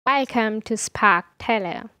Welcome to Spark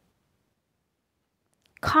Taylor.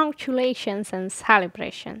 Congratulations and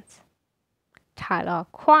celebrations. Tyler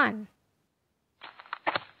Kwan.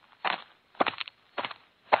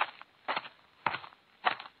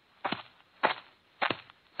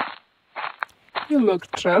 You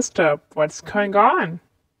look dressed up. What's going on?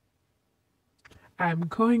 I'm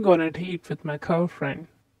going on a date with my girlfriend.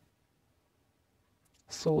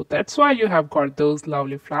 So that's why you have got those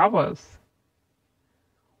lovely flowers.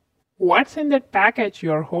 What's in that package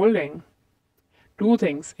you're holding? Two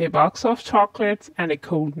things, a box of chocolates and a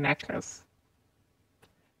gold necklace.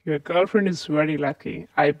 Your girlfriend is very lucky.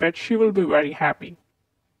 I bet she will be very happy.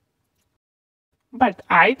 But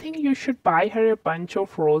I think you should buy her a bunch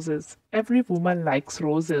of roses. Every woman likes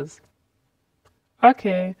roses.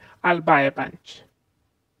 Okay, I'll buy a bunch.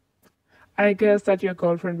 I guess that your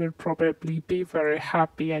girlfriend will probably be very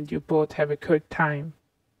happy and you both have a good time.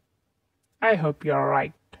 I hope you're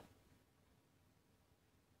right.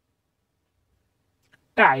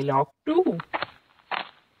 Dialogue 2.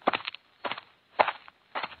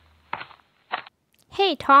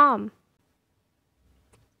 Hey Tom,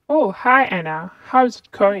 Oh, hi Anna. How's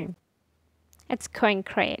it going? it's going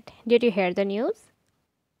great. Did you hear the news?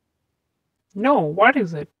 No, what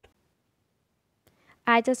is it?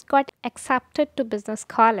 I just got accepted to business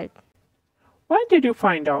college. When did you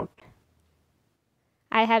find out?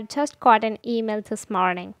 I have just got an email this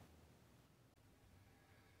morning.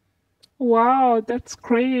 Wow, that's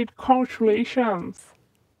great. Congratulations.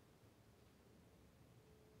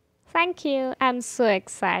 Thank you. I'm so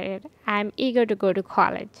excited. I'm eager to go to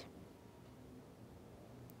college.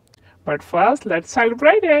 But first, let's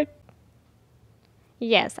celebrate it.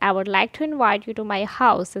 Yes, I would like to invite you to my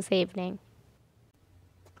house this evening.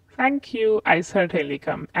 Thank you. I certainly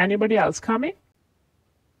come. Anybody else coming?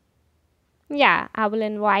 Yeah, I will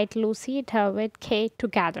invite Lucy, David, Kate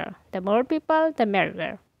together. The more people, the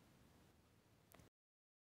merrier.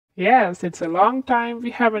 Yes, it's a long time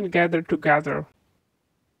we haven't gathered together.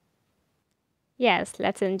 Yes,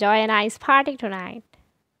 let's enjoy a nice party tonight.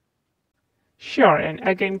 Sure, and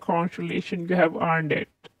again, congratulations, you have earned it.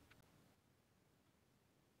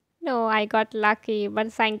 No, I got lucky,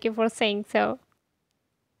 but thank you for saying so.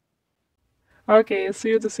 Okay, see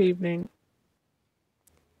you this evening.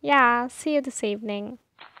 Yeah, see you this evening.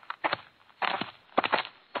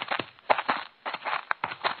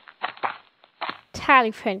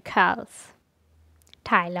 Telephone calls.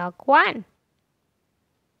 Dialogue 1.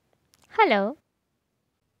 Hello,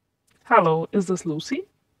 Hello, is this Lucy?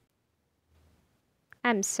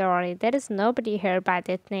 I'm sorry, there is nobody here by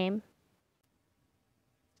that name.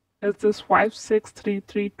 Is this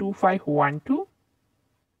 56332512?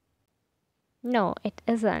 No, it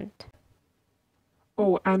isn't.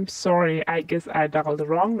 Oh, I'm sorry, I guess I dialed the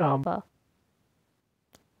wrong number.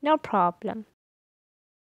 No problem.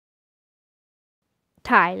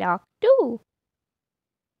 Dialogue 2.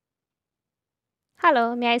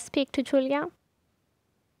 Hello, may I speak to Julia?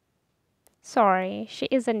 Sorry, she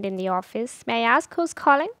isn't in the office. May I ask who's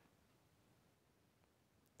calling?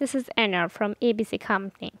 This is Anna from ABC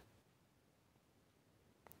Company.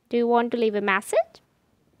 Do you want to leave a message?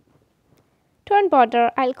 Don't bother,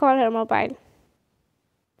 I'll call her mobile.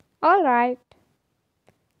 All right.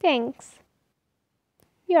 Thanks.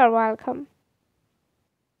 You're welcome.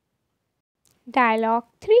 Dialogue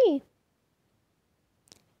 3.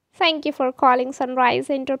 Thank you for calling Sunrise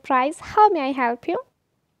Enterprise. How may I help you?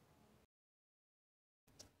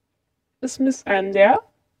 Is Miss Ann there?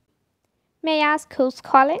 May I ask who's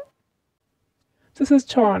calling? This is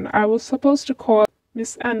John. I was supposed to call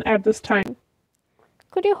Miss Ann at this time.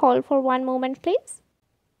 Could you hold for one moment, please?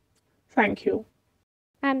 Thank you.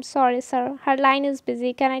 I'm sorry, sir. Her line is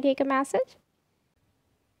busy. Can I take a message?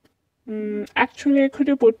 Actually, could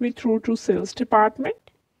you put me through to sales department?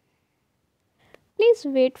 Please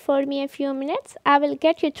wait for me a few minutes. I will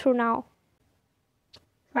get you through now.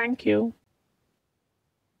 Thank you.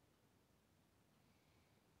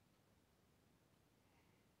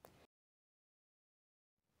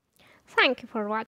 Thank you for watching.